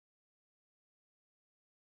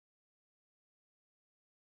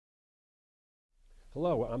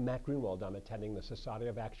Hello, I'm Matt Greenwald. I'm attending the Society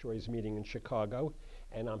of Actuaries meeting in Chicago,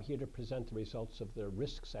 and I'm here to present the results of the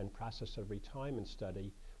Risks and Process of Retirement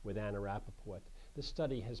study with Anna Rappaport. This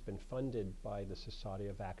study has been funded by the Society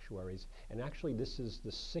of Actuaries, and actually this is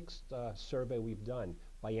the sixth survey we've done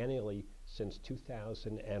biennially since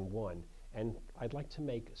 2001. And I'd like to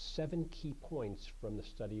make 7 key points from the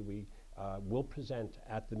study we will present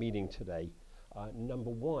at the meeting today.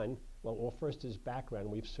 Number one, first is background.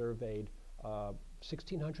 We've surveyed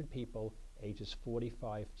 1,600 people ages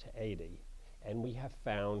 45 to 80, and we have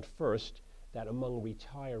found first that among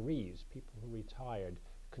retirees, people who retired,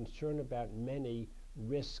 concern about many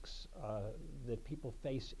risks that people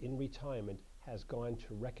face in retirement has gone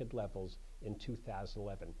to record levels in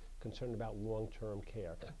 2011. Concern about long-term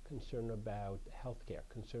care, concern about health care,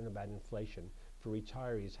 concern about inflation for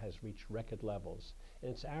retirees has reached record levels.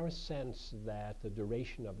 And it's our sense that the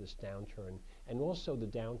duration of this downturn and also the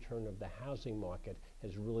downturn of the housing market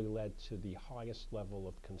has really led to the highest level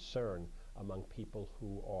of concern among people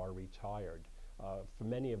who are retired. For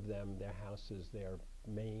many of them, their house is their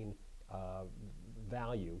main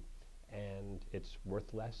value, and it's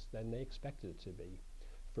worth less than they expected it to be.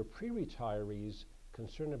 For pre-retirees,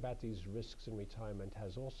 concern about these risks in retirement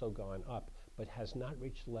has also gone up, but has not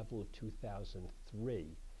reached the level of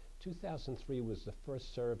 2003. 2003 was the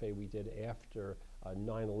first survey we did after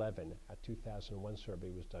 9/11. A 2001 survey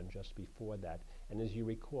was done just before that. And as you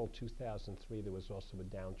recall, 2003 there was also a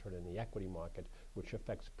downturn in the equity market, which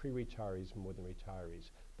affects pre-retirees more than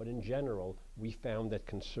retirees. But in general, we found that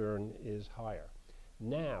concern is higher.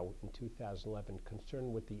 Now, in 2011,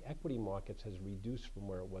 concern with the equity markets has reduced from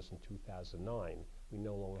where it was in 2009. We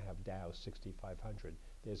no longer have Dow 6,500.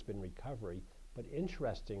 There's been recovery, but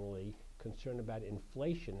interestingly, concern about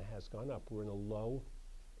inflation has gone up. We're in a low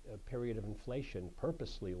period of inflation,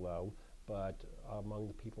 purposely low, but among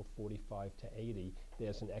the people 45 to 80,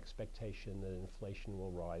 there's an expectation that inflation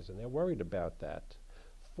will rise, and they're worried about that.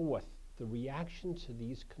 Fourth, the reaction to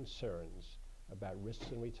these concerns about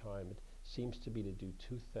risks in retirement seems to be to do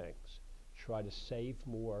 2 things: try to save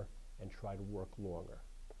more and try to work longer.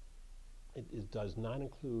 It does not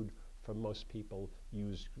include, for most people,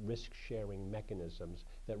 use risk-sharing mechanisms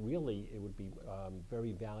that really it would be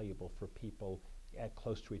very valuable for people at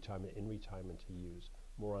close to retirement, in retirement, to use.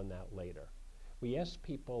 More on that later. We asked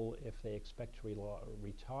people if they expect to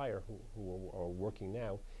retire who are working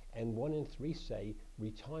now, and 1 in 3 say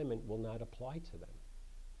retirement will not apply to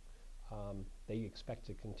them. They expect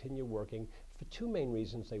to continue working for 2 main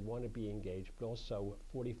reasons. They want to be engaged, but also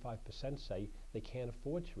 45% say they can't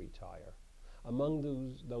afford to retire. Among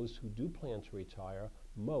those who do plan to retire,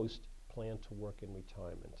 most plan to work in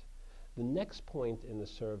retirement. The next point in the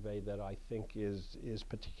survey that I think is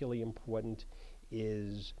particularly important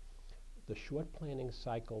is the short planning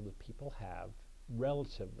cycle that people have,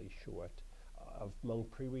 relatively short. Among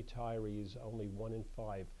pre-retirees, only 1 in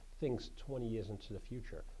 5 thinks 20 years into the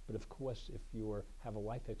future. But of course, if you have a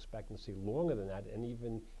life expectancy longer than that, and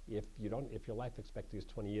even if your life expectancy is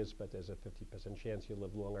 20 years, but there's a 50% chance you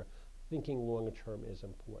live longer, thinking longer term is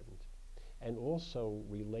important. And also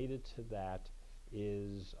related to that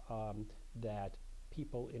is that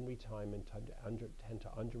people in retirement tend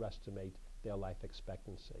to underestimate their life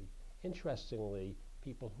expectancy. Interestingly,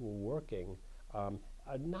 people who are working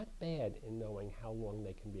are not bad in knowing how long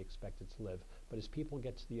they can be expected to live, but as people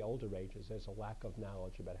get to the older ages, there's a lack of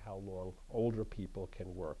knowledge about how long older people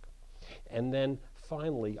can work. And then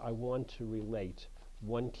finally, I want to relate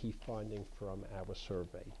 1 key finding from our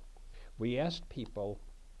survey. We asked people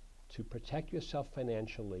to protect yourself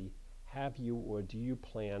financially. Have you or do you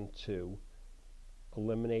plan to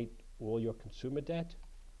eliminate all your consumer debt?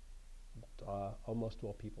 Almost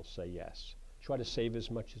all people say yes. Try to save as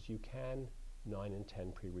much as you can. 9 in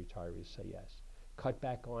 10 pre-retirees say yes. Cut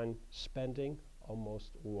back on spending.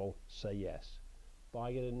 Almost all say yes.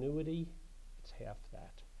 Buy an annuity. It's half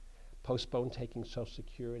that. Postpone taking Social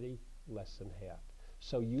Security. Less than half.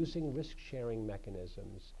 So using risk-sharing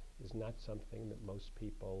mechanisms is not something that most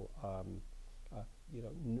people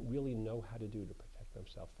really know how to do to protect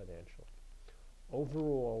themselves financially.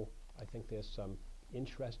 Overall, I think there's some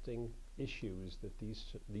interesting issues that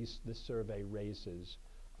this survey raises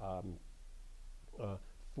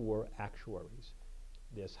for actuaries.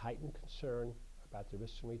 There's heightened concern about the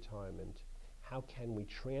risks in retirement. How can we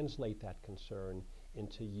translate that concern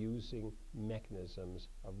into using mechanisms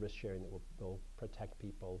of risk sharing that will protect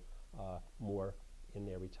people more in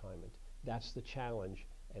their retirement? That's the challenge,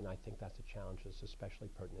 and I think that's a challenge that's especially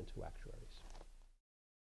pertinent to actuaries.